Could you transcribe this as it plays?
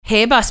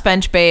Hey, Bus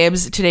Bench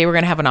babes. Today we're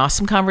going to have an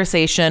awesome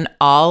conversation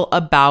all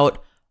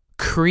about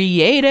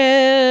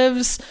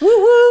creatives. Woo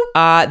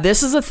woo.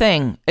 This is a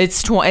thing.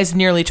 It's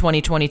nearly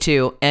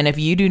 2022. And if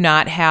you do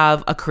not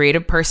have a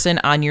creative person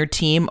on your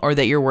team or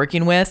that you're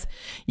working with,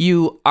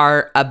 you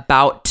are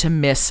about to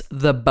miss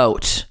the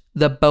boat.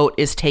 The boat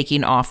is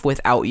taking off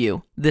without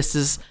you. This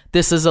is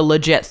a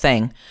legit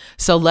thing.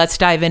 So let's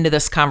dive into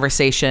this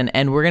conversation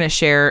and we're going to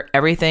share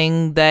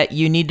everything that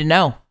you need to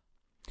know.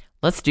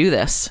 Let's do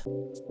this.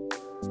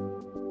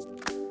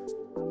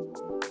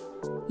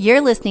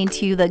 You're listening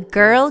to the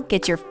Girl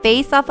Get Your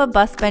Face Off a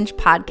Bus Bench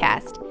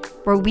podcast,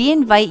 where we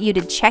invite you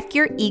to check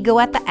your ego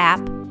at the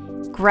app,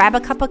 grab a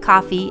cup of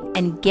coffee,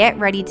 and get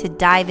ready to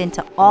dive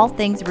into all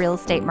things real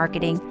estate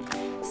marketing,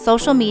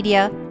 social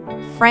media,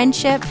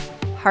 friendship,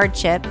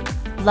 hardship,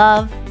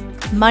 love,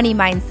 money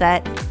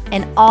mindset,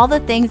 and all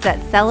the things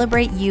that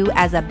celebrate you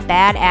as a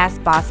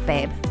badass boss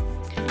babe.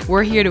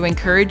 We're here to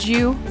encourage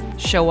you,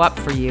 show up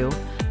for you,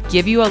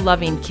 give you a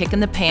loving kick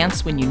in the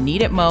pants when you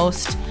need it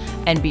most,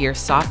 and be your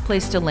soft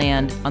place to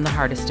land on the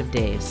hardest of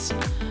days.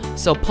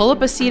 So pull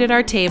up a seat at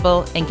our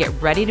table and get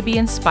ready to be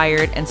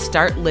inspired and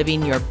start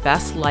living your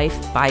best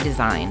life by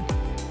design.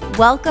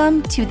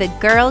 Welcome to the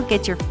Girl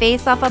Get Your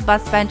Face Off a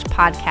Bus Bench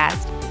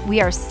podcast.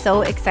 We are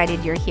so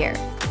excited you're here.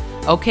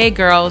 Okay,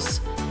 girls,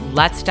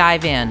 let's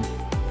dive in.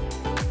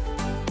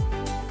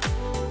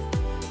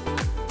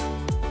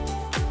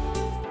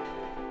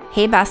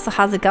 Hey, Bess, so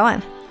how's it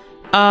going?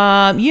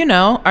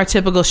 Our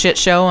typical shit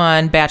show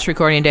on batch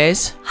recording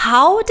days.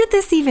 How did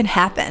this even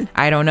happen?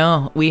 I don't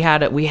know. We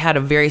had a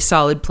very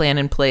solid plan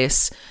in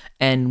place,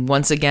 and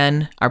once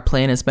again, our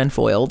plan has been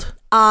foiled.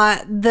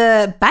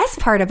 The best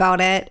part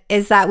about it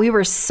is that we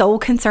were so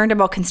concerned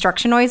about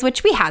construction noise,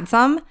 which we had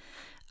some,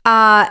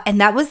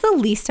 and that was the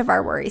least of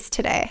our worries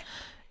today.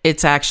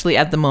 It's actually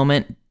at the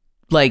moment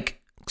like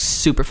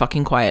super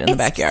fucking quiet in the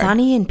backyard. It's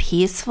sunny and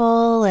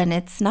peaceful, and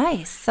it's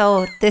nice.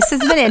 So this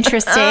has been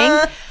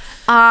interesting.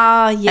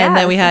 Yeah. And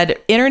then we had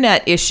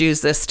internet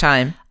issues this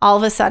time. All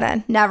of a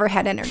sudden, never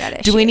had internet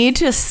issues. Do we need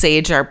to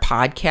sage our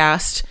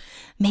podcast?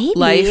 Maybe.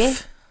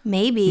 Life?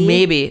 Maybe.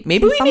 Maybe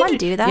Can we someone need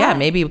to do that? Yeah,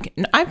 maybe.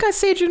 I've got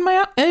sage in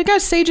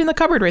the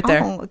cupboard right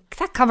there. Oh,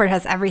 that cupboard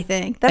has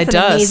everything. That's It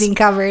an does. amazing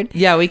cupboard.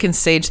 Yeah, we can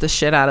sage the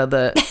shit out of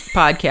the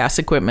podcast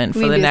equipment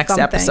for We the do next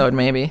something. episode,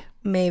 maybe.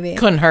 Maybe.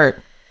 Couldn't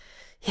hurt.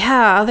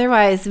 Yeah,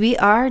 otherwise we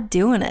are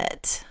doing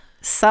it.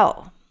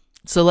 So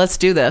let's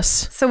do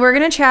this. So we're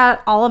going to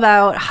chat all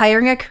about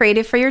hiring a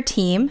creative for your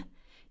team,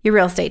 your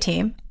real estate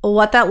team,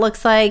 what that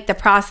looks like, the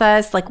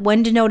process, like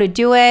when to know to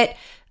do it.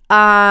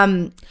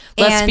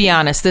 Let's be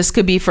honest. This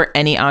could be for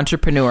any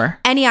entrepreneur.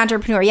 Any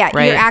entrepreneur. Yeah,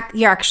 Right.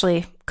 you're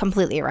actually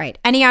completely right.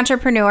 Any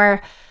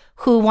entrepreneur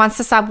who wants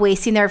to stop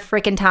wasting their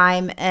freaking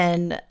time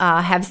and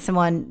have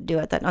someone do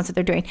it that knows what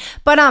they're doing.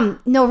 But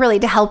no, really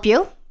to help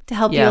you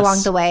Yes.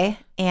 along the way.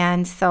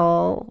 And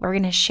so we're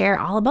going to share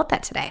all about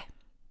that today.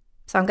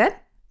 Sound good?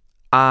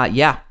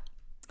 Yeah.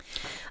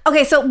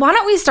 Okay, so why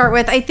don't we start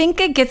with, I think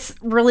it gets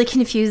really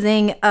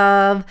confusing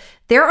of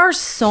there are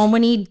so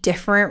many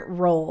different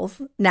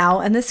roles now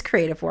in this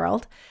creative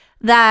world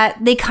that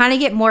they kind of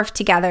get morphed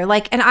together.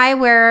 And I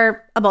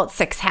wear about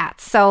 6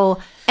 hats. So,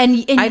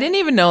 and I didn't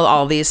even know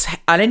all these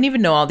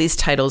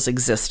titles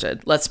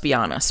existed. Let's be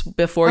honest.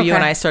 Before you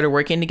and I started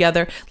working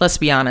together, let's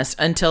be honest,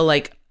 until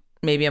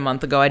maybe a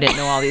month ago, I didn't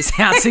know all these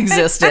hats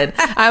existed.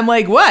 I'm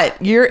like,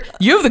 what? You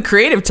have the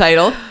creative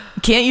title.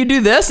 Can't you do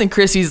this? And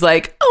Chrissy's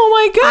like, oh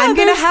my God. I'm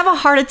going to have a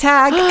heart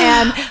attack.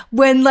 And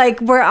when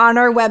we're on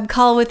our web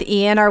call with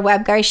Ian, our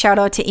web guy, shout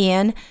out to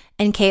Ian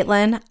and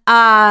Caitlin.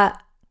 I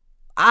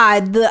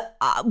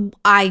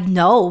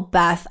know,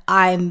 Beth,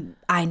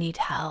 I need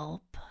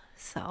help.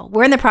 So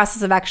we're in the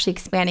process of actually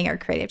expanding our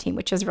creative team,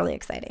 which is really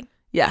exciting.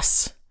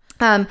 Yes.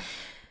 But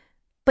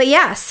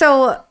yeah,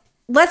 so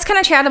let's kind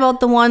of chat about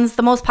the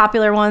most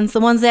popular ones, the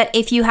ones that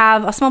if you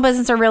have a small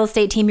business or real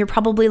estate team, you're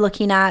probably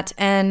looking at,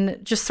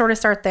 and just sort of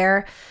start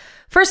there.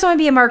 First one would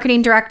be a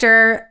marketing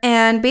director,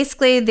 and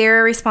basically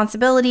their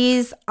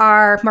responsibilities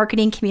are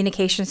marketing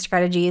communication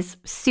strategies,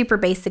 super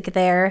basic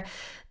there.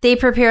 They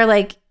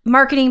prepare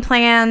marketing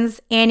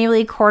plans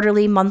annually,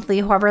 quarterly,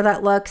 monthly, however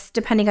that looks,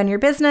 depending on your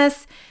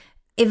business,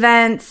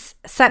 events,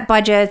 set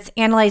budgets,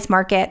 analyze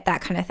market,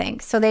 that kind of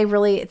thing. So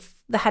it's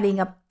the heading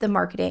up the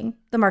marketing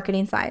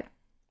side.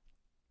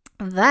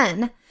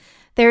 Then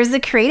there's the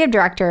creative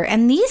director,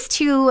 and these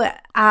two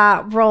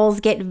roles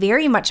get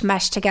very much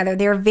meshed together.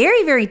 They're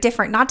very, very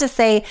different. Not to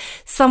say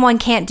someone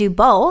can't do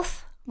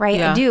both, right?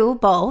 Yeah. I do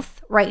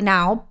both right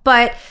now,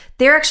 but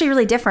they're actually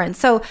really different.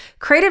 So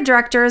creative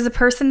director is a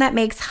person that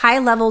makes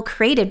high-level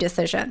creative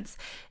decisions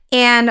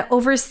and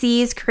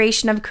oversees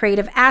creation of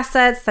creative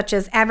assets such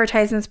as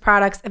advertisements,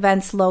 products,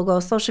 events,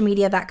 logos, social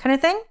media, that kind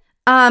of thing.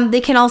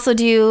 They can also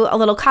do a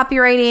little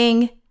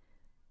copywriting,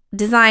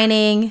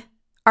 designing,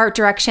 art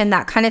direction,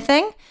 that kind of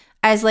thing,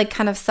 as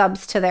kind of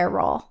subs to their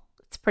role.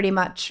 It's pretty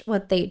much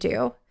what they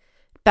do.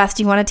 Beth,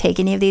 do you want to take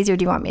any of these, or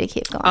do you want me to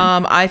keep going?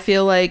 I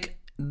feel like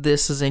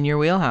this is in your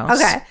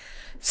wheelhouse. Okay.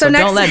 So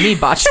don't let me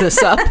botch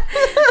this up.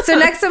 So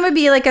next one would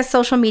be like a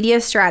social media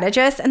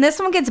strategist. And this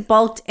one gets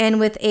bulked in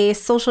with a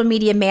social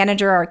media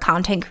manager or a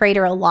content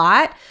creator a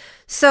lot.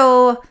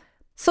 So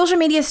social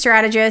media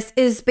strategist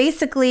is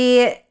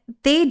basically,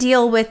 they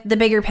deal with the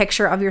bigger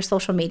picture of your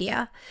social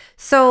media.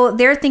 So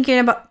they're thinking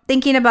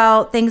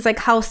about things like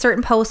how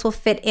certain posts will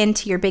fit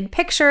into your big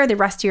picture, the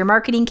rest of your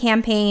marketing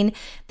campaign.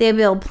 They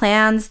build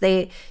plans.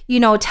 They,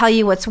 tell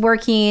you what's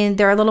working.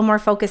 They're a little more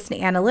focused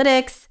in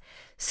analytics.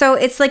 So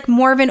it's like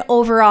more of an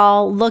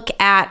overall look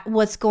at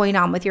what's going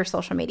on with your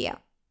social media.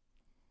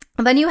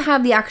 And then you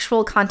have the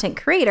actual content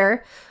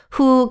creator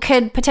who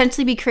could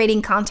potentially be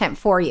creating content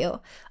for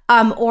you.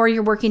 Or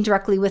you're working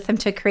directly with them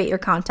to create your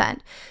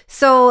content.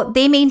 So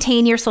they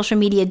maintain your social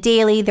media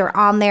daily. They're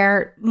on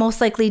there most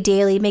likely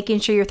daily, making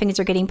sure your things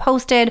are getting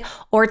posted,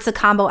 or it's a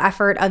combo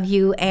effort of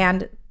you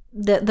and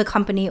the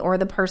company or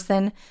the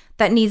person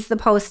that needs the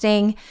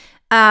posting.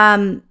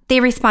 They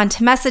respond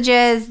to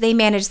messages. They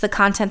manage the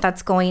content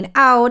that's going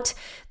out.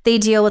 They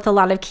deal with a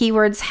lot of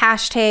keywords,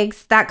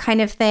 hashtags, that kind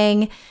of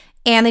thing.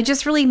 And they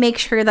just really make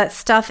sure that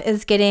stuff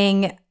is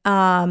getting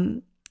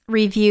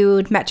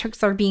reviewed,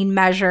 metrics are being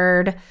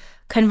measured,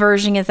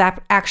 conversion is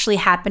actually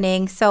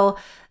happening. So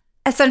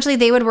essentially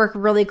they would work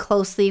really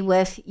closely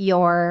with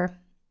your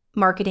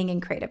marketing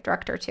and creative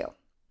director too.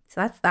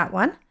 So that's that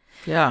one.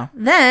 Yeah.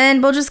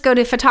 Then we'll just go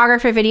to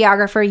photographer,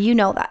 videographer. You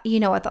know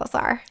what those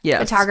are.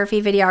 Yes.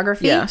 Photography,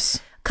 videography. Yes.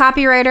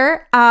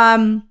 Copywriter.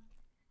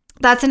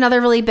 That's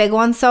another really big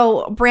one.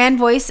 So brand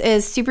voice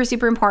is super,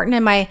 super important.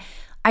 And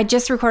I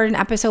just recorded an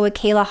episode with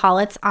Kayla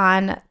Hollitz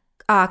on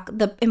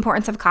the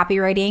importance of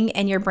copywriting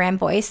and your brand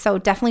voice. So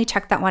definitely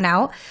check that one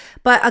out.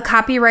 But a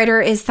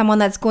copywriter is someone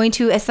that's going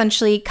to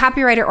essentially,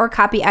 copywriter or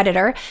copy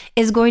editor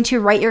is going to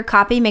write your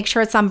copy, make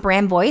sure it's on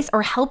brand voice,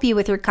 or help you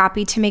with your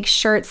copy to make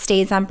sure it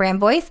stays on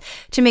brand voice,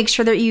 to make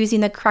sure that you're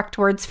using the correct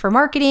words for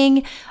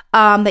marketing,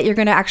 that you're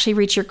going to actually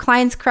reach your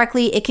clients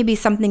correctly. It could be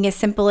something as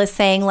simple as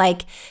saying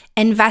like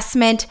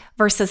investment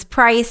versus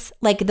price,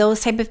 like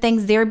those type of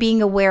things. They're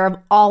being aware of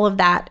all of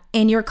that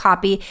in your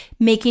copy,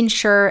 making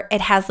sure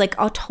it has like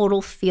a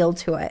total feel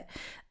to it.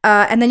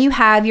 And then you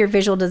have your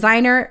visual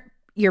designer,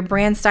 your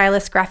brand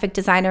stylist, graphic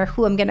designer,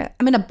 who I'm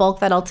gonna bulk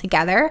that all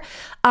together.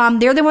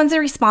 They're the ones that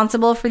are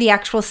responsible for the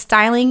actual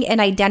styling and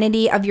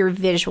identity of your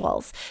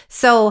visuals.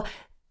 So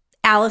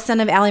Allison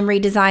of Allie Marie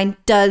Design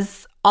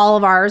does all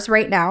of ours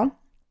right now.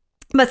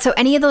 But so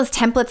any of those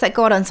templates that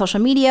go out on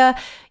social media,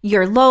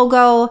 your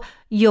logo,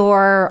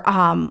 your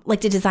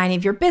like the design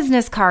of your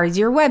business cards,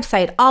 your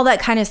website, all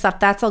that kind of stuff,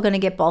 that's all going to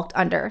get bulked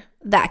under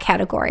that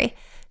category.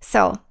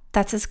 So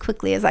that's as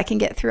quickly as I can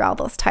get through all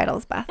those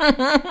titles, Beth.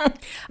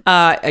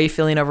 Are you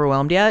feeling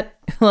overwhelmed yet?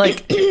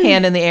 Like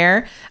hand in the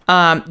air?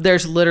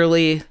 There's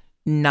literally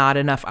not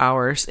enough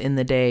hours in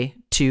the day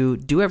to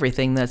do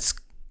everything that's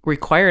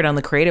required on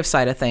the creative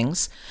side of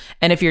things.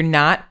 And if you're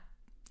not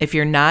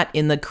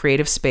in the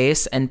creative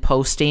space and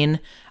posting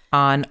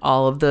on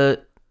all of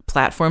the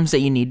platforms that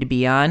you need to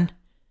be on,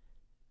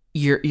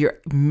 you're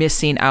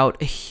missing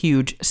out a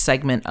huge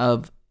segment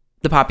of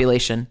the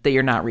population that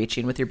you're not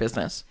reaching with your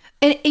business.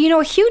 And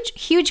a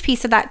huge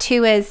piece of that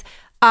too is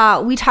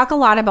we talk a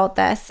lot about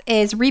this,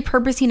 is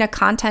repurposing a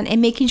content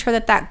and making sure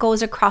that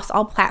goes across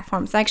all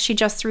platforms. I actually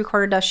just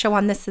recorded a show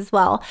on this as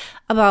well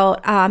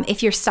about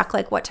if you're stuck,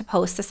 like what to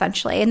post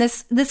essentially. And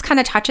this kind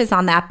of touches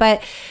on that.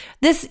 But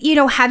this,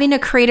 having a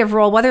creative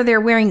role, whether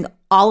they're wearing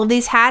all of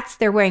these hats,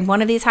 they're wearing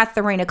one of these hats,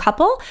 they're wearing a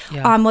couple,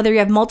 whether you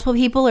have multiple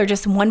people or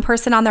just one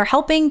person on there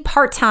helping,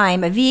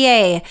 part-time, a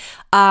VA,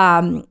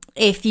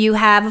 if you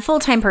have a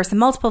full-time person,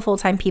 multiple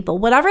full-time people,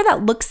 whatever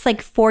that looks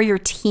like for your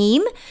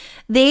team,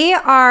 they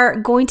are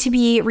going to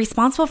be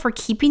responsible for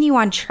keeping you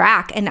on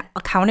track and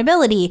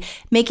accountability,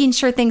 making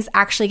sure things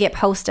actually get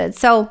posted.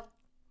 So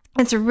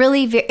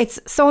it's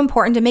so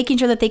important to making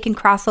sure that they can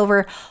cross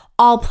over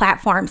all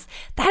platforms.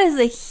 That is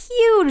a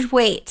huge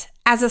weight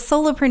as a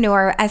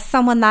solopreneur, as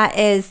someone that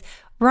is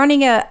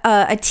running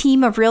a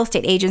team of real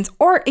estate agents,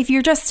 or if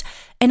you're just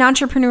an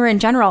entrepreneur in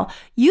general,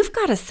 you've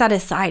got to set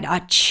aside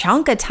a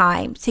chunk of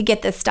time to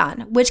get this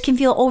done, which can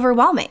feel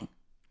overwhelming.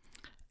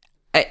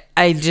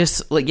 I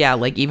just, like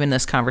even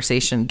this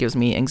conversation gives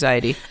me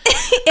anxiety.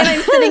 And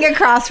I'm sitting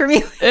across from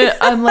you.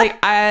 I'm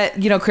like,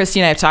 Christy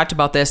and I have talked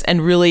about this,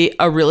 and really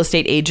a real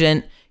estate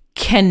agent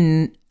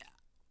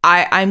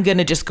I'm going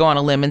to just go on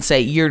a limb and say,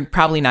 you're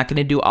probably not going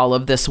to do all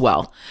of this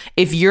well.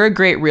 If you're a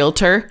great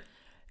realtor,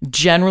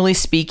 generally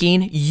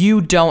speaking, you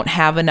don't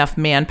have enough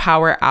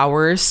manpower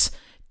hours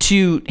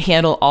to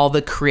handle all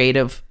the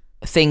creative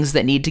things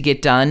that need to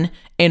get done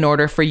in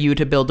order for you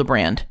to build a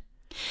brand.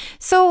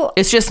 So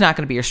it's just not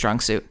going to be your strong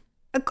suit.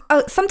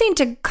 Something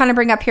to kind of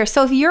bring up here.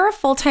 So if you're a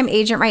full-time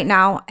agent right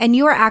now and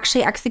you are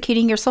actually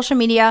executing your social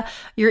media,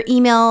 your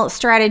email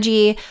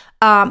strategy,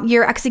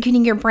 you're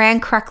executing your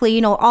brand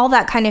correctly, all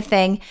that kind of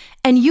thing,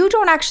 and you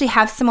don't actually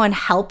have someone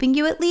helping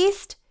you, at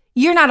least,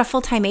 you're not a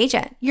full-time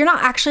agent. You're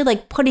not actually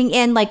like putting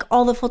in like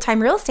all the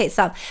full-time real estate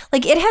stuff.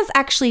 Like it has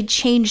actually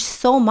changed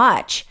so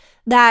much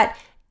that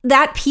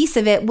piece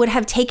of it would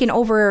have taken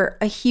over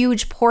a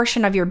huge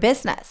portion of your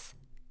business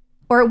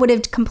or it would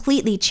have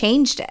completely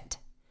changed it.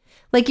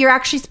 Like you're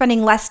actually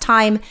spending less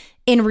time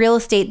in real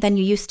estate than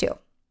you used to.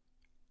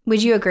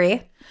 Would you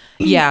agree?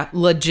 Yeah,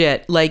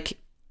 legit. Like,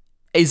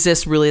 is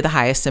this really the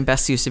highest and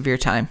best use of your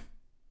time?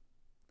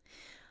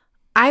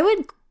 I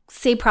would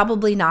say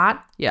probably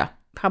not. Yeah.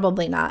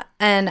 Probably not.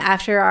 And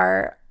after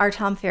our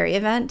Tom Ferry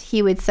event,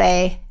 he would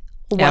say,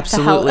 what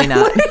absolutely the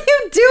hell? not. What are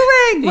you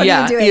doing? What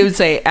are you doing? He would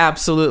say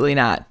absolutely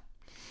not.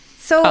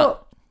 So,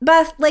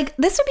 Beth, like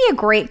this would be a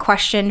great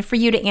question for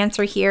you to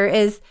answer here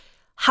is,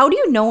 how do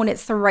you know when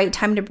it's the right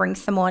time to bring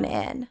someone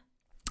in?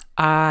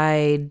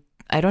 I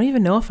don't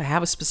even know if I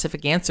have a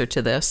specific answer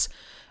to this.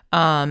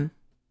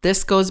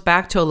 This goes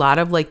back to a lot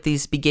of like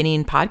these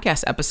beginning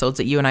podcast episodes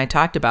that you and I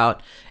talked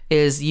about.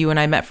 Is you and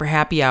I met for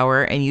happy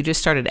hour and you just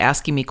started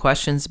asking me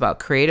questions about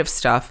creative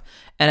stuff.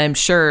 And I'm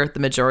sure the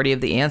majority of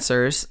the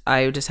answers,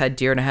 I just had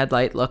deer in a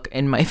headlight look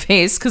in my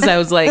face because I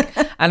was like,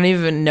 I don't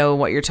even know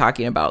what you're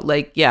talking about.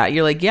 Like, yeah,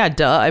 you're like, yeah,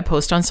 duh, I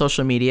post on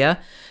social media.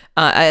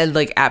 I had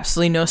like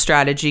absolutely no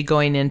strategy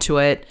going into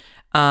it.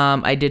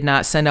 I did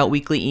not send out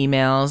weekly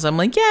emails. I'm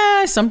like, yeah,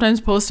 I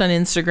sometimes post on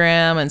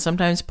Instagram and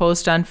sometimes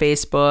post on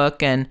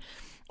Facebook. And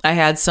I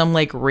had some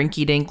like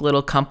rinky-dink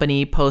little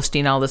company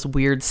posting all this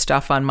weird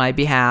stuff on my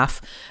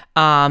behalf.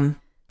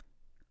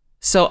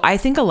 So I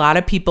think a lot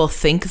of people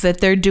think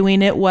that they're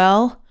doing it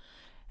well,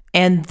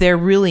 and they're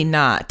really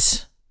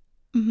not.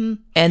 Mm-hmm.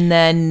 And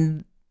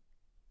then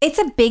it's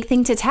a big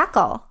thing to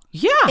tackle.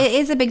 Yeah, it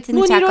is a big thing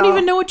to tackle. When you don't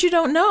even know what you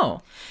don't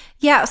know.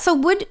 Yeah. So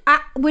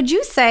would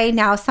you say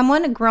now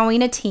someone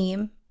growing a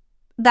team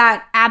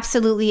that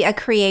absolutely a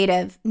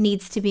creative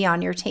needs to be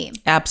on your team?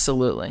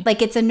 Absolutely.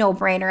 Like it's a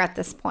no-brainer at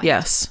this point.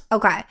 Yes.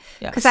 Okay.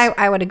 Because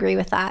I would agree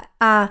with that.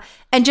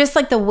 And just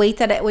like the weight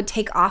that it would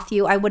take off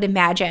you, I would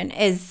imagine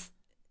is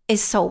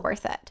so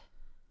worth it.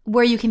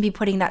 Where you can be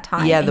putting that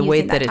time. Yeah, the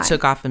weight that it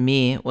took off of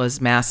me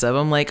was massive.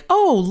 I'm like,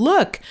 oh,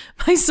 look,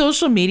 my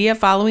social media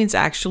following is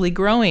actually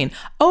growing.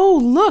 Oh,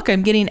 look,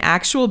 I'm getting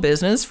actual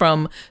business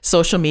from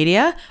social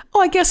media. Oh,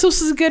 I guess this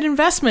is a good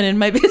investment in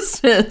my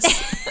business.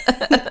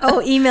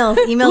 Oh, emails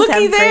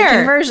have great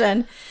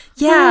conversion.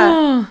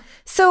 Yeah.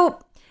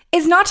 So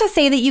it's not to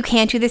say that you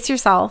can't do this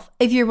yourself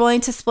if you're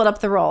willing to split up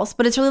the roles,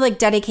 but it's really like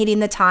dedicating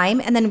the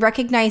time and then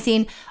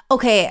recognizing,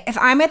 okay, if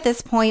I'm at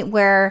this point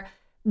where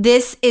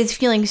this is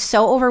feeling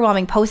so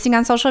overwhelming, posting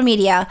on social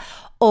media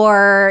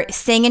or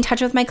staying in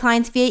touch with my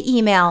clients via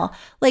email,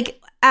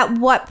 like at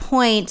what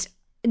point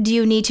do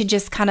you need to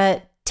just kind of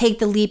take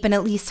the leap and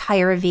at least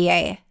hire a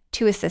VA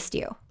to assist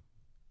you?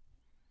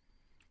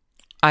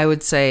 I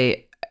would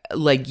say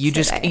like you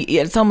just,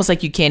 it's almost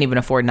like you can't even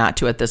afford not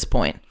to at this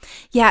point.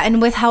 Yeah.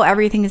 And with how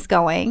everything is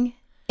going,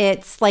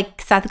 it's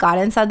like Seth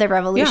Godin said, the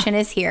revolution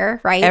is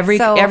here, right?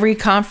 Every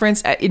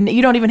conference,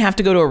 you don't even have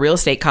to go to a real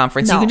estate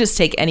conference. No. You can just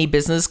take any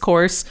business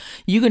course.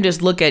 You can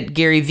just look at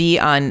Gary Vee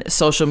on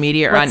social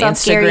media or on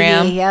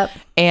Instagram, Yep.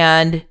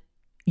 and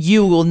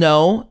you will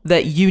know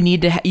that you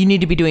need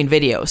to be doing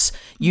videos.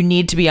 You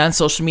need to be on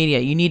social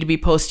media. You need to be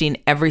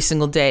posting every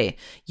single day.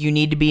 You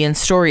need to be in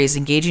stories,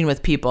 engaging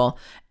with people.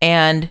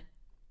 And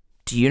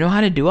do you know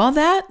how to do all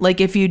that? Like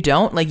if you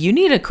don't, like you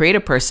need a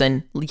creative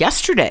person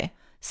yesterday.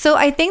 So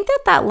I think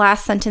that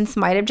last sentence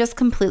might have just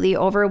completely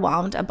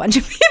overwhelmed a bunch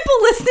of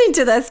people listening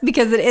to this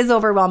because it is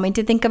overwhelming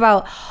to think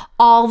about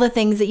all the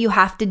things that you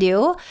have to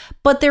do.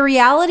 But the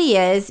reality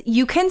is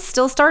you can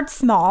still start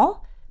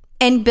small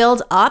and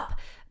build up,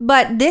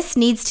 but this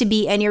needs to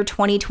be in your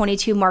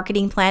 2022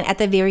 marketing plan at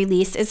the very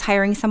least, is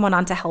hiring someone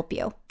on to help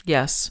you.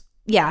 Yes.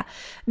 Yeah,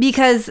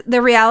 because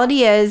the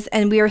reality is,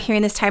 and we are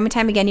hearing this time and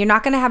time again, you're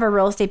not going to have a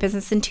real estate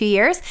business in 2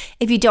 years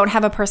if you don't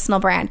have a personal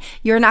brand.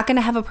 You're not going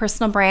to have a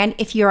personal brand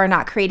if you are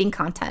not creating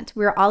content.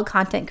 We're all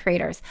content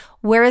creators.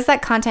 Where is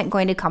that content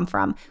going to come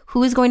from?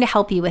 Who is going to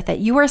help you with it?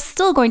 You are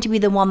still going to be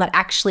the one that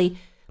actually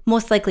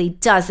most likely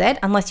does it,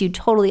 unless you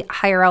totally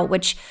hire out,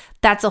 which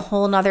that's a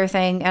whole nother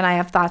thing. And I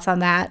have thoughts on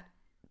that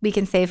we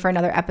can save for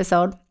another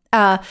episode.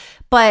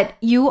 But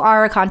you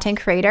are a content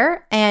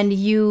creator and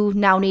you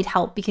now need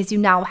help because you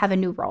now have a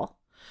new role.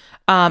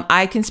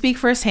 I can speak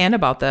firsthand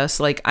about this.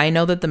 Like, I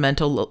know that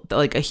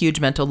a huge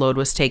mental load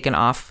was taken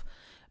off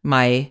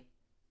my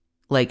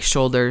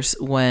shoulders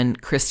when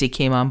Christy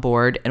came on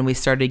board and we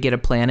started to get a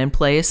plan in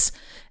place.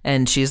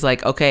 And she's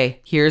like,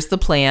 okay, here's the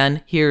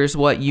plan. Here's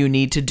what you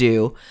need to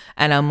do.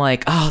 And I'm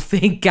like, oh,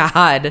 thank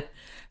God.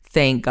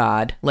 Thank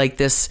God. Like,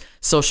 this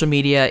social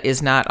media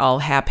is not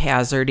all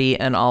haphazardy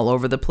and all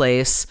over the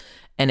place.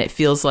 And it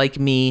feels like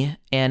me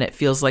and it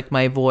feels like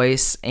my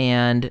voice.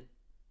 And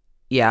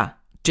yeah,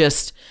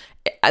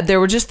 there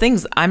were just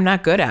things I'm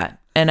not good at.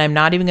 And I'm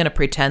not even going to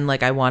pretend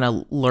like I want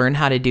to learn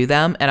how to do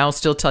them. And I'll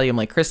still tell you, I'm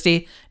like,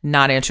 Christy,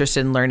 not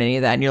interested in learning any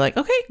of that. And you're like,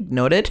 okay,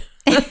 noted.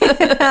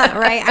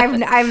 Right.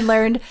 I've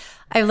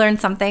learned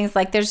some things.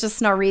 Like, there's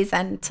just no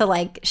reason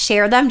to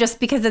share them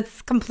just because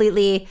it's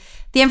completely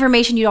the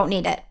information. You don't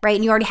need it, right?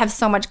 And you already have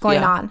so much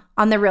going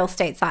on the real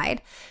estate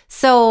side.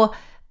 So,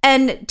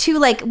 and to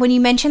when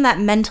you mentioned that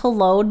mental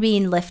load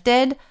being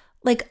lifted,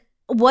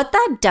 what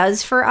that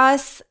does for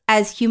us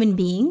as human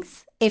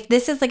beings if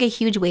this is like a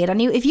huge weight on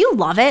you, if you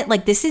love it,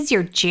 like this is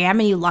your jam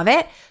and you love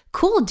it,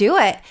 cool, do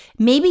it.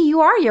 Maybe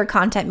you are your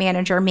content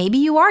manager. Maybe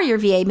you are your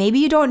VA. Maybe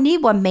you don't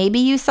need one. Maybe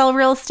you sell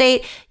real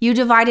estate, you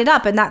divide it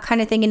up and that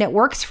kind of thing, and it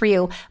works for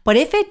you. But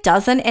if it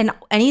doesn't, and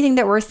anything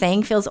that we're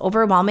saying feels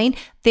overwhelming,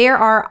 there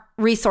are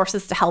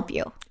resources to help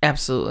you.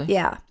 Absolutely.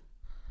 Yeah.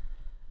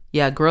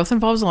 Yeah, growth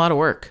involves a lot of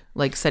work,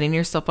 like setting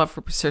yourself up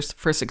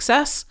for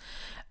success,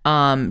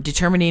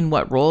 determining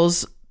what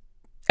roles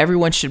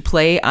everyone should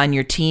play on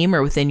your team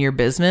or within your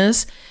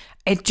business.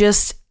 It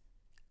just,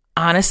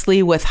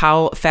 honestly, with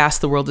how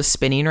fast the world is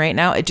spinning right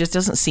now, it just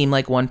doesn't seem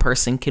like one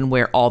person can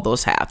wear all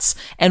those hats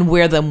and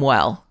wear them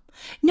well.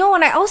 No,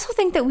 and I also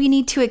think that we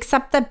need to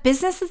accept that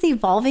business is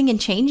evolving and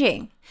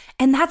changing.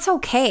 And that's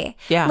okay.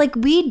 Yeah. Like,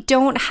 we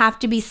don't have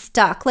to be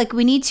stuck. Like,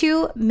 we need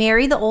to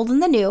marry the old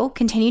and the new,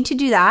 continue to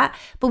do that.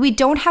 But we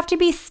don't have to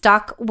be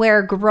stuck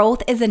where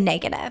growth is a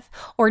negative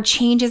or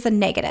change is a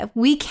negative.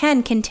 We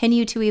can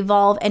continue to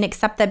evolve and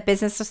accept that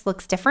business just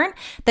looks different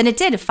than it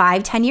did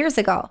 5-10 years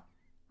ago.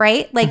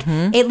 Right? Like,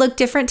 it looked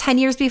different 10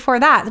 years before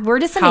that. We're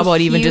just in How about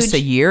even just a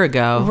year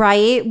ago?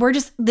 Right?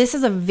 This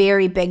is a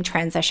very big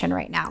transition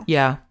right now.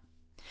 Yeah.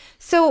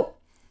 So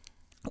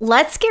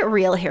let's get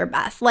real here,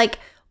 Beth. Like,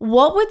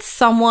 what would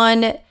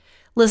someone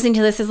listening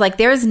to this is like,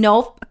 there's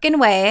no fucking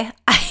way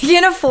I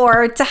can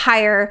afford to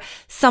hire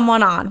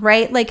someone on,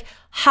 right? Like,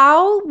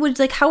 how would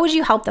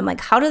you help them? Like,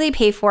 how do they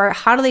pay for it?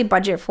 How do they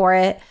budget for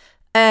it?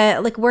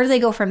 Like, where do they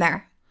go from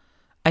there?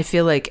 I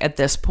feel like at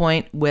this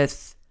point,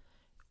 with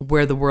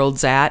where the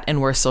world's at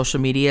and where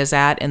social media is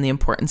at and the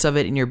importance of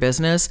it in your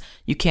business,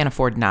 you can't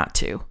afford not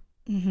to.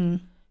 Mm-hmm.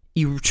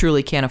 You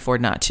truly can't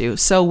afford not to.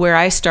 So where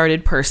I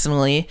started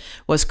personally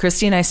was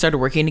Christy and I started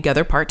working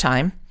together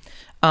part-time.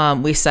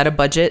 We set a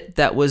budget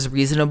that was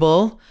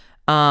reasonable,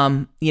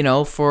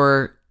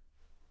 for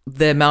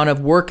the amount of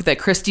work that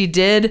Christy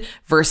did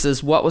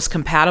versus what was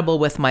compatible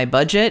with my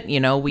budget.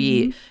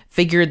 We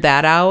figured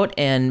that out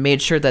and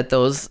made sure that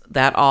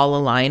that all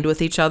aligned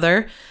with each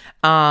other.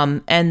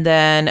 And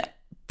then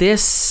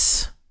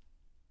this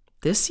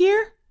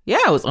year,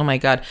 yeah, it was, oh my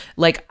God.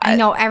 Like, I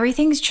know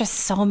everything's just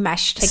so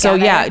meshed together. So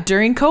yeah,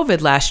 during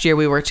COVID last year,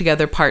 we worked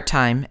together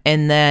part-time,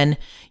 and then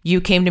you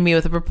came to me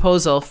with a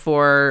proposal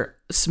for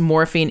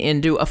morphing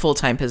into a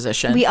full-time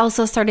position. We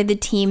also started the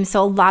team,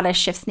 so a lot of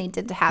shifts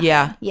needed to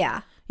happen.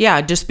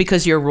 Yeah, just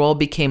because your role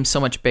became so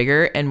much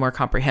bigger and more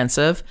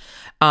comprehensive.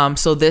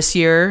 So this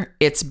year,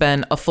 it's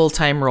been a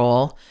full-time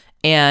role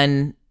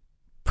and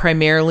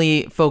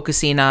primarily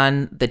focusing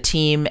on the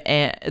team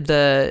and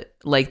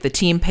the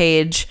team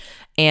page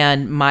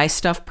and my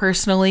stuff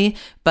personally.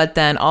 But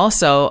then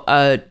also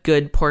a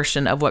good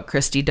portion of what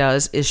Christy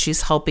does is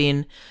she's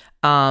helping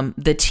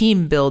the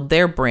team build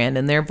their brand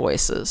and their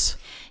voices.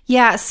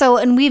 Yeah. So,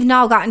 and we've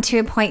now gotten to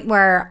a point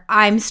where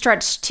I'm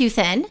stretched too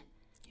thin.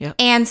 Yep.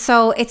 And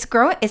so it's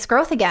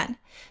growth again.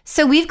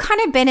 So we've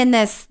kind of been in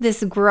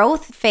this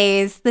growth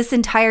phase this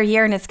entire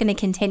year, and it's going to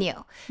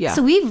continue. Yeah.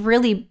 So we've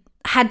really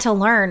had to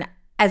learn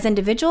as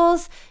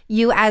individuals,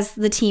 you as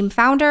the team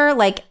founder,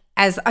 like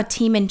as a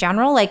team in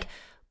general, like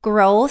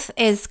growth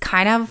is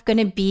kind of going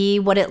to be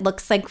what it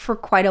looks like for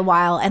quite a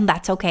while. And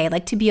that's okay.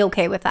 Like, to be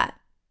okay with that.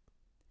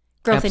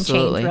 Growth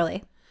Absolutely. And change,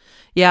 really.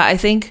 Yeah. I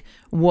think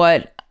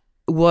what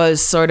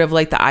was sort of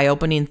like the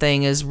eye-opening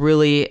thing is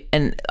really,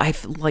 and I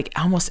feel like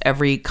almost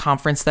every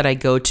conference that I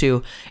go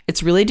to,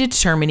 it's really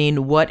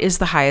determining what is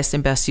the highest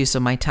and best use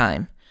of my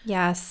time.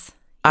 Yes.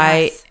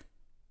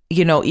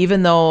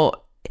 Even though,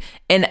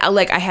 and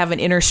like I have an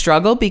inner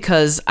struggle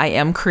because I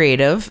am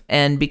creative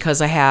and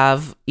because I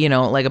have,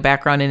 like a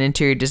background in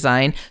interior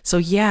design. So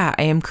yeah,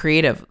 I am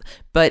creative,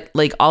 but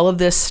like all of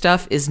this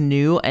stuff is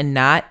new and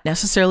not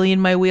necessarily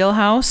in my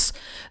wheelhouse.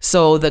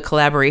 So the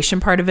collaboration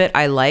part of it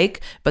I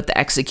like, but the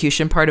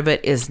execution part of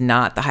it is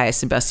not the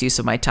highest and best use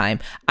of my time.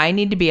 I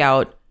need to be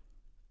out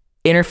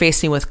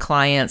interfacing with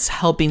clients,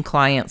 helping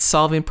clients,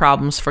 solving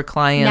problems for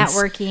clients.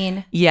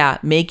 Networking. Yeah,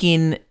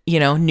 making,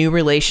 new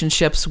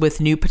relationships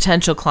with new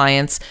potential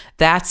clients.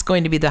 That's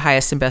going to be the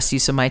highest and best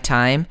use of my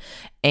time.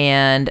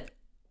 And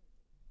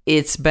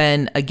it's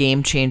been a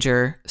game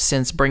changer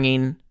since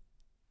bringing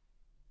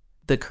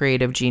the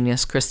creative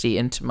genius Christy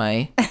into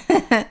my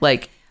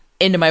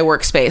into my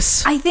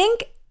workspace. I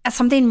think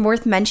something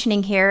worth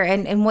mentioning here,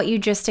 and what you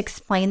just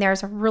explained there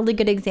is a really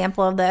good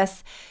example of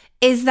this,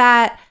 is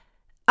that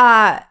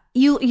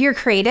you're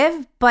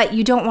creative, but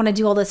you don't want to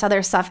do all this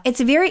other stuff. It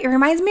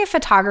reminds me of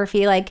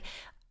photography. Like,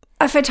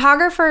 a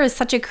photographer is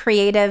such a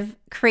creative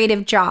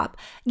job,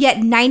 yet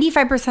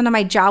 95% of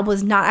my job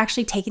was not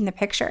actually taking the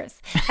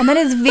pictures. And that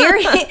is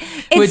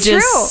it's which true.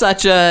 Is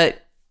such a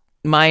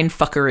mind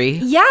fuckery.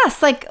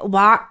 Yes. Like,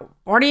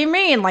 what do you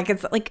mean? Like,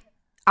 it's like,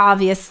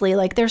 obviously,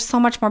 like, there's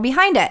so much more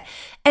behind it.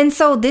 And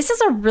so this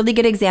is a really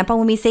good example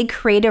when we say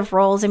creative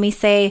roles and we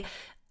say,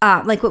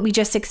 like what we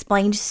just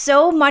explained,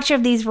 so much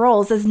of these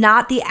roles is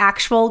not the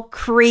actual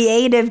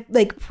creative,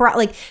 like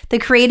the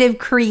creative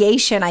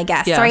creation, I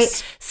guess, Yes.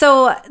 right?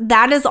 So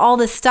that is all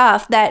the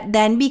stuff that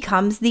then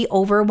becomes the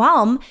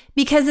overwhelm,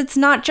 because it's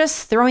not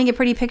just throwing a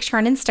pretty picture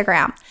on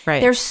Instagram. Right.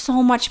 There's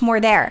so much more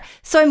there.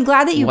 So I'm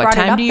glad that you What brought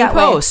it time up do you that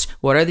way. post?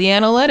 What are the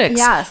analytics?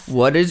 Yes.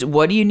 What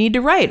do you need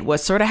to write?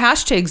 What sort of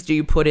hashtags do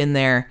you put in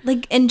there?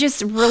 Like, and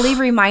just really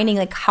reminding,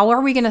 like, how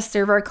are we going to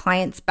serve our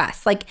clients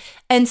best? Like,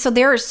 and so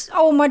there's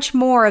so much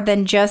more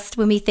than just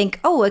when we think,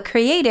 oh, a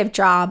creative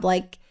job,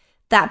 like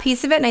that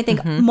piece of it. And I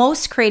think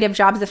most creative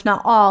jobs, if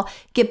not all,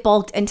 get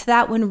bulked into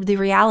that, when the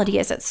reality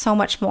is it's so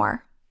much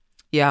more.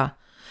 Yeah.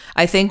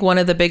 I think one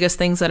of the biggest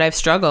things that I've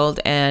struggled,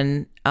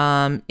 and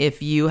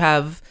if you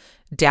have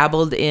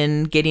dabbled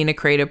in getting a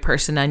creative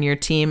person on your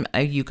team,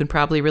 you can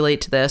probably relate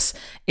to this,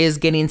 is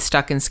getting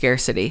stuck in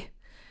scarcity.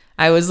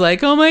 I was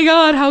like, oh my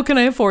God, how can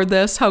I afford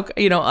this? How,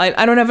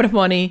 I don't have enough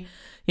money.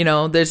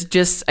 There's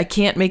just, I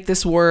can't make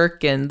this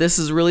work, and this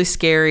is really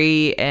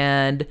scary.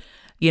 And,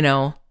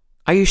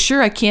 are you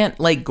sure I can't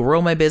like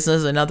grow my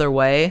business another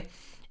way?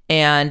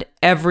 And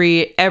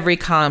every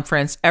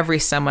conference, every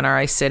seminar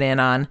I sit in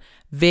on,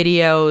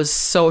 videos,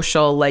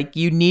 social, like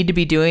you need to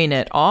be doing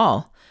it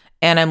all.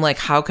 And I'm like,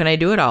 how can I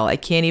do it all? I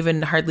can't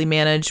even hardly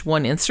manage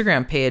one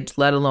Instagram page,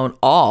 let alone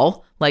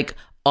all. Like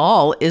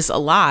all is a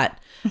lot.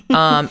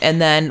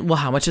 And then, well,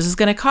 how much is this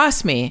going to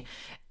cost me?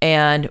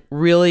 And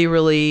really,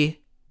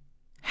 really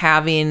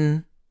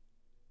having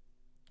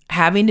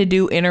to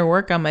do inner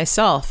work on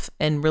myself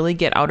and really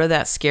get out of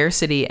that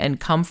scarcity and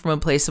come from a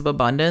place of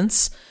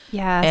abundance.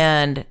 Yeah.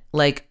 And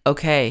like,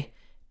 okay,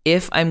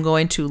 if I'm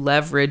going to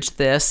leverage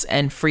this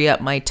and free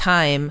up my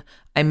time,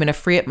 I'm going to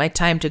free up my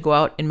time to go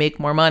out and make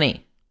more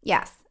money.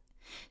 Yes.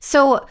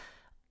 So,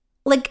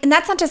 like, and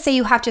that's not to say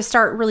you have to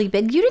start really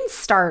big. You didn't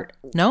start.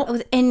 No,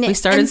 And we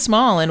started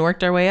small and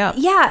worked our way up.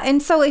 Yeah.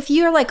 And so if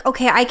you're like,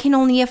 okay, I'm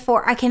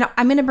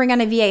going to bring on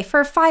a VA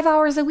for 5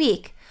 hours a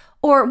week,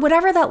 or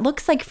whatever that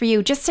looks like for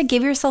you, just to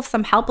give yourself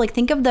some help. Like,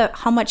 think of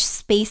how much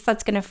space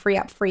that's going to free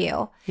up for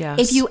you. Yes.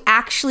 If you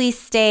actually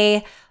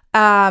stay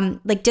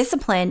like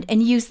disciplined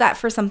and use that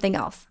for something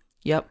else.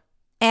 Yep.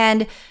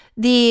 And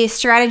the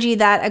strategy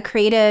that a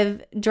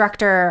creative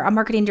director, a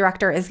marketing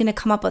director is going to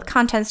come up with,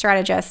 content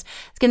strategist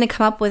is going to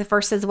come up with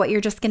versus what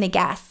you're just going to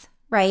guess,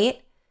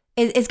 right?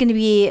 Is going to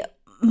be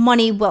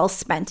money well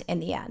spent in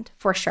the end,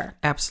 for sure.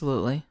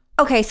 Absolutely.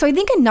 Okay, so I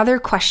think another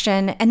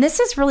question, and this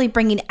is really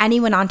bringing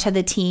anyone onto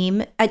the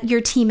team, your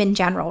team in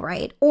general,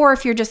 right? Or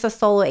if you're just a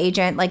solo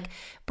agent, like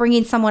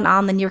bringing someone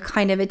on, then you're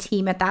kind of a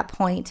team at that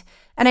point.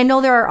 And I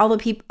know there are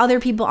other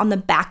people on the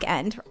back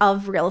end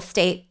of real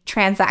estate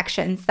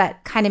transactions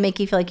that kind of make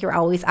you feel like you're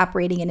always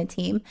operating in a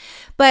team.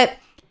 But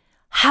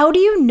how do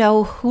you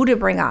know who to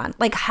bring on?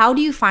 Like, how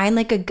do you find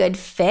like a good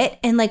fit?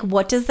 And like,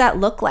 what does that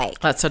look like?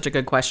 That's such a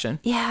good question.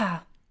 Yeah.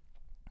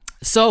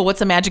 So what's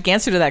the magic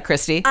answer to that,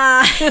 Christy?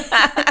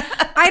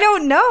 I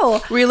don't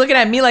know. Were you looking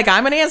at me like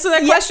I'm going to answer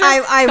that question?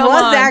 I Come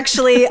was on.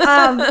 actually.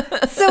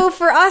 So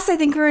for us, I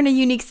think we're in a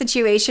unique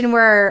situation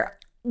where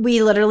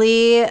we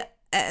literally,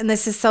 and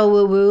this is so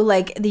woo-woo,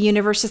 like the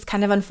universe just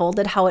kind of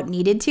unfolded how it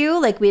needed to.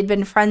 Like we had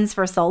been friends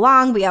for so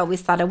long. We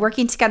always thought of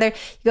working together.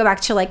 You go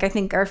back to like, I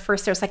think our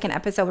first or second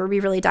episode where we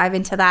really dive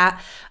into that.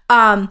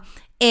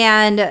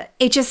 And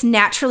it just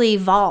naturally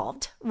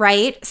evolved,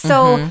 right?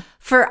 So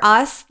for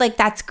us, like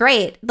that's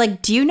great.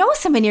 Like, do you know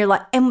someone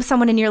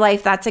in your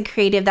life that's a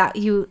creative that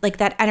you like,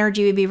 that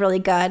energy would be really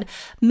good?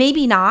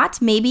 Maybe not.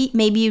 Maybe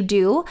you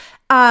do.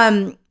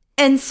 And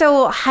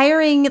so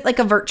hiring like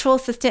a virtual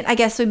assistant, I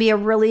guess, would be a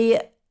really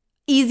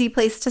easy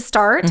place to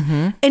start.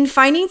 And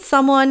finding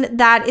someone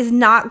that is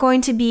not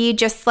going to be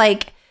just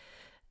like,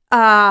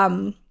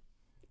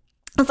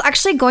 it's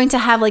actually going to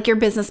have like your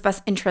business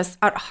best interests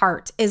at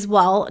heart as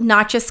well,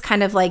 not just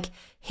kind of like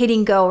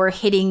hitting go or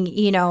hitting,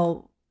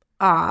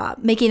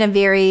 making a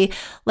very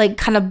like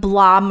kind of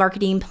blah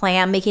marketing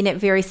plan, making it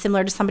very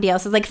similar to somebody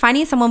else's. Like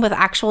finding someone with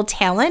actual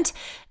talent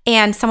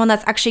and someone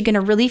that's actually going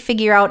to really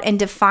figure out and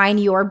define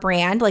your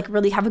brand, like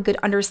really have a good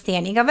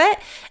understanding of it,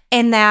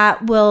 and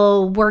that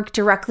will work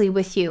directly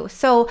with you.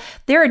 So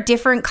there are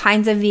different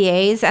kinds of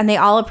VAs and they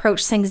all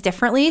approach things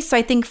differently. So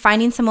I think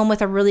finding someone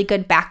with a really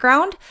good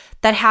background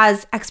that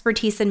has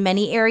expertise in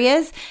many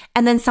areas,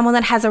 and then someone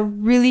that has a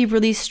really,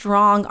 really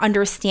strong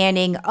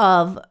understanding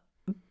of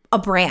a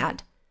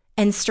brand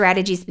and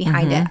strategies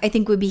behind it, I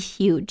think would be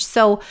huge.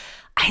 So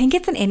I think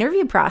it's an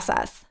interview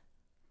process.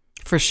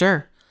 For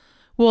sure.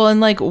 Well,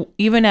 and like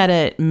even at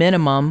a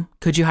minimum,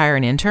 could you hire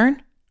an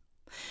intern?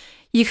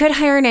 You could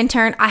hire an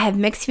intern. I have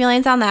mixed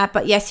feelings on that,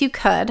 but yes, you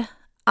could.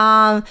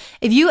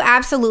 If you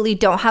absolutely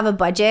don't have a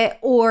budget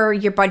or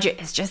your budget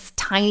is just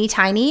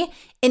tiny,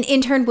 an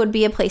intern would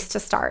be a place to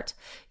start.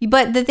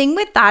 But the thing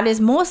with that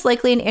is most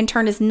likely an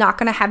intern is not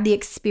going to have the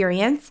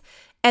experience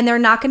and they're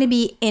not going to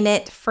be in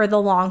it for the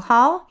long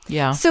haul.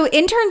 Yeah. So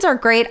interns are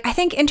great. I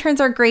think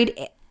interns are great.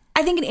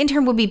 I think an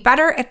intern would be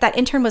better if that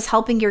intern was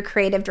helping your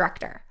creative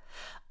director,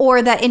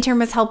 or that intern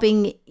was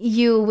helping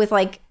you with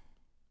like,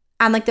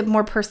 on like the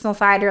more personal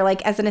side or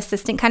like as an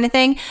assistant kind of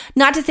thing.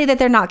 Not to say that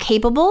they're not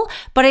capable,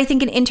 but I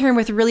think an intern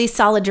with really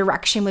solid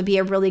direction would be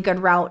a really good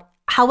route.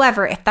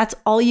 However, if that's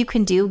all you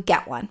can do,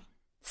 get one.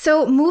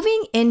 So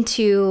moving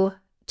into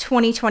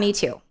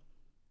 2022,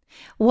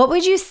 what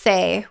would you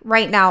say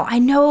right now? I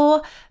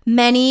know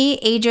many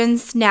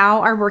agents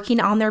now are working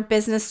on their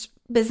business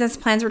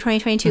plans for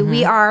 2022.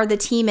 We are, the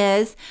team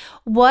is.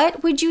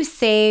 What would you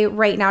say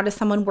right now to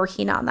someone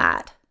working on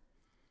that?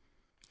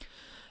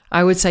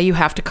 I would say you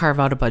have to carve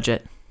out a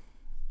budget,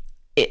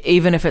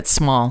 even if it's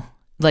small.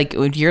 Like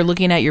when you're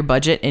looking at your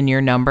budget and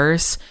your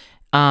numbers,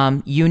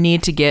 you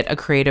need to get a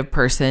creative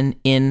person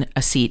in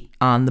a seat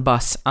on the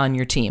bus on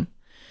your team.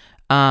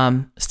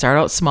 Start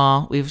out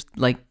small.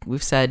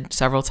 We've said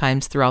several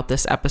times throughout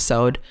this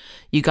episode,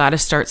 you got to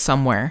start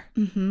somewhere,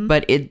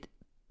 but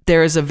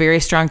there is a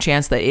very strong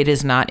chance that it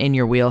is not in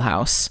your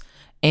wheelhouse.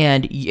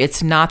 And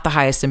it's not the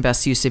highest and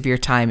best use of your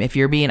time. If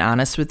you're being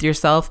honest with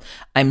yourself,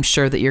 I'm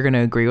sure that you're going to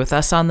agree with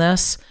us on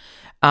this.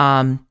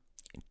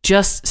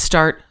 Just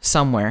start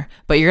somewhere,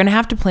 but you're going to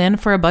have to plan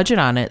for a budget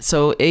on it.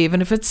 So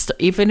even if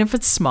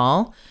it's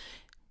small,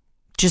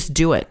 just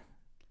do it.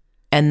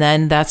 And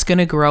then that's going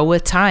to grow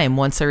with time.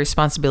 Once the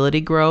responsibility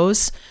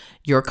grows,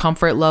 your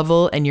comfort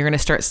level, and you're going to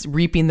start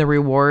reaping the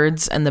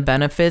rewards and the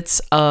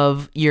benefits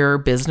of your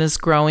business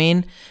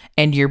growing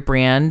and your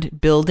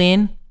brand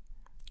building.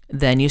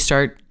 Then you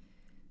start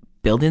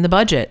building the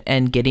budget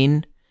and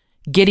getting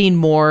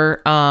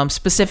more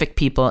specific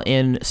people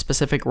in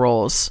specific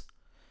roles.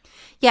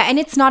 Yeah, and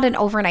it's not an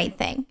overnight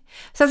thing.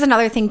 So that's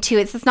another thing too.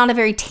 It's not a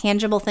very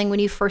tangible thing when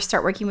you first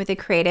start working with a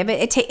creative.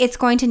 It's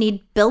going to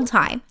need build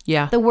time.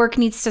 Yeah. The work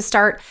needs to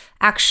start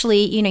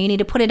actually, you need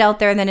to put it out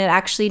there, and then it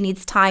actually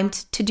needs time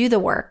to do the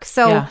work.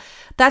 So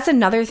that's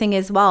another thing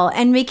as well.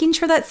 And making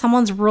sure that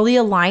someone's really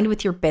aligned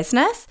with your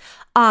business,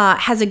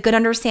 has a good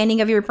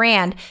understanding of your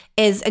brand,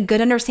 is a good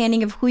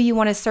understanding of who you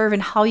want to serve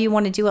and how you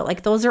want to do it.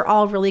 Like those are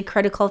all really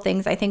critical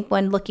things, I think,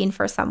 when looking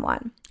for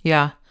someone.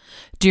 Yeah.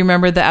 Do you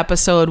remember the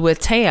episode with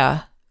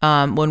Taya?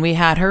 When we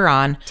had her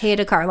on, Taya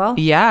DeCarlo.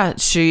 Yeah,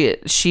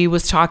 she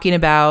was talking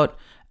about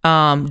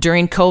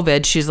during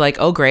COVID. She's like,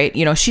 oh great,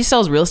 she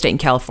sells real estate in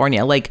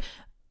California. Like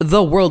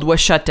the world was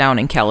shut down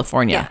in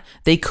California. Yeah.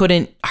 They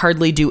couldn't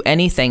hardly do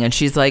anything, and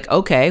she's like,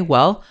 okay,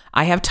 well,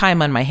 I have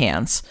time on my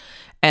hands.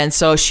 And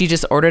so she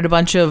just ordered a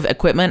bunch of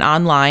equipment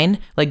online,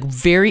 like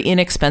very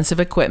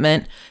inexpensive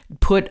equipment,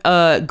 put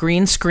a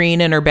green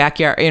screen in her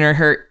backyard,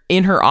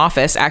 in her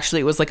office. Actually,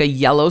 it was like a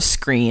yellow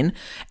screen,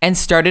 and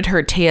started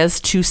her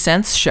Taya's 2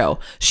 cents show.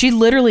 She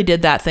literally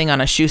did that thing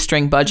on a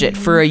shoestring budget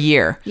for a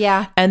year.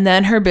 Yeah. And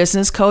then her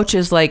business coach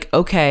is like,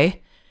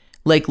 okay,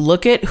 like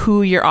look at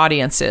who your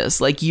audience is.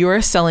 Like you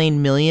are selling $1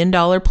 million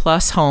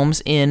plus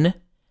homes in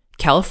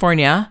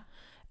California.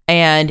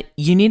 And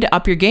you need to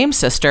up your game,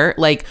 sister.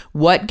 Like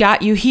what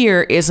got you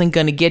here isn't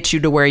going to get you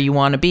to where you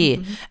want to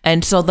be.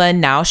 And so then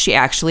now she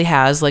actually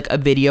has like a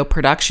video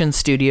production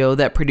studio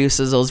that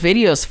produces those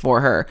videos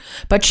for her.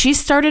 But she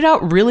started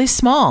out really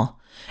small,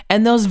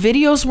 and those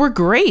videos were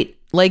great.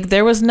 Like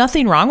there was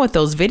nothing wrong with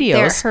those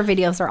videos. Her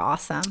videos are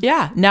awesome.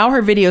 Yeah. Now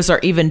her videos are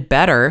even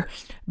better,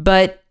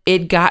 but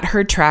it got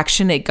her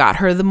traction. It got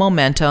her the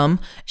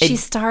momentum. She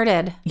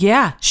started.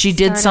 Yeah, she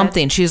did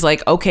something. She's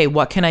like, okay,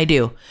 what can I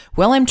do?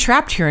 Well, I'm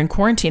trapped here in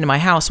quarantine in my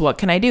house. What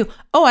can I do?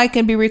 Oh, I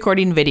can be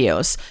recording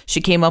videos. She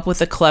came up with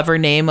a clever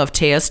name of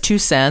Taya's 2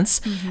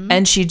 cents,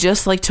 and she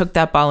just like took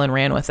that ball and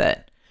ran with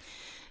it.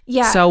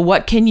 Yeah. So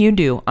what can you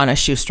do on a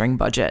shoestring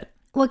budget?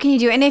 What can you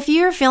do? And if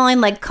you're feeling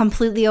like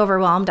completely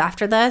overwhelmed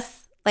after this,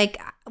 like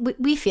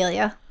we feel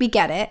you. We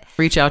get it.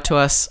 Reach out to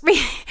us.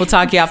 We'll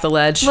talk you off the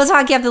ledge. But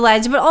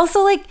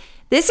also like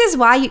this is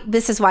why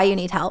you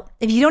need help.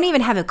 If you don't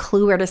even have a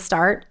clue where to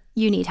start,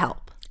 you need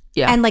help.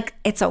 Yeah. And like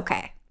it's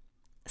okay.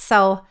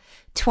 So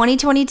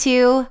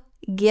 2022,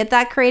 get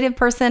that creative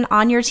person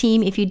on your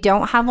team if you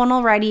don't have one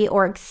already,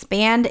 or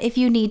expand if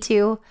you need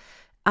to.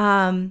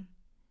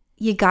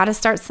 You got to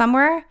start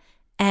somewhere,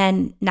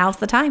 and now's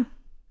the time.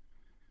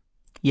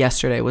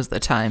 Yesterday was the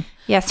time.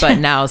 Yes, but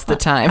now's the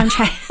time. I'm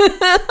trying.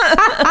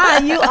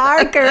 You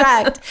are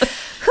correct.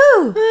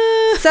 Whew.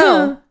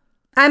 So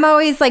I'm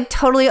always like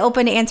totally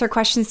open to answer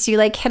questions to you.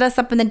 Like hit us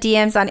up in the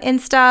DMs on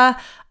Insta,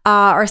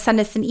 or send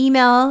us an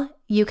email.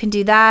 You can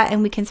do that,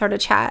 and we can sort of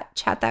chat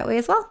that way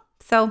as well.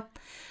 So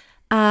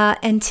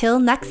until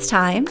next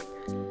time,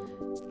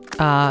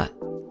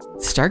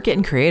 start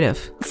getting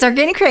creative.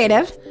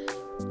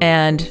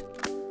 And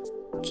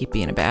keep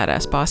being a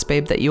badass boss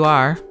babe that you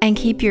are. And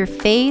keep your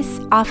face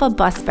off a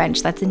bus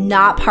bench. That's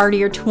not part of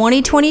your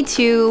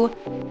 2022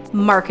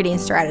 marketing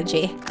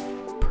strategy.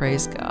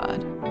 Praise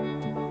God.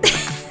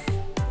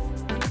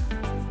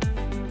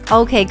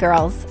 Okay,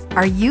 girls,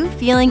 are you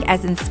feeling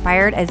as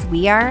inspired as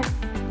we are?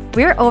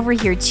 We're over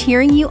here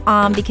cheering you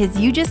on because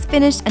you just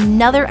finished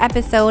another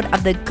episode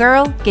of the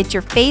Girl Get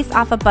Your Face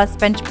Off a Bus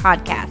Bench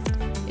podcast.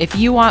 If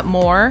you want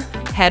more,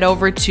 head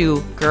over to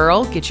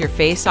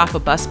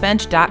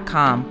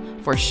girlgetyourfaceoffabusbench.com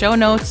for show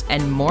notes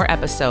and more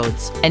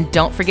episodes. And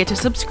don't forget to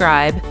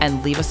subscribe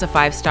and leave us a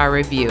 5-star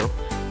review.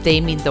 They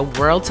mean the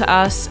world to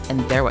us, and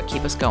they're what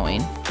keep us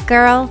going.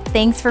 Girl,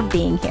 thanks for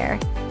being here.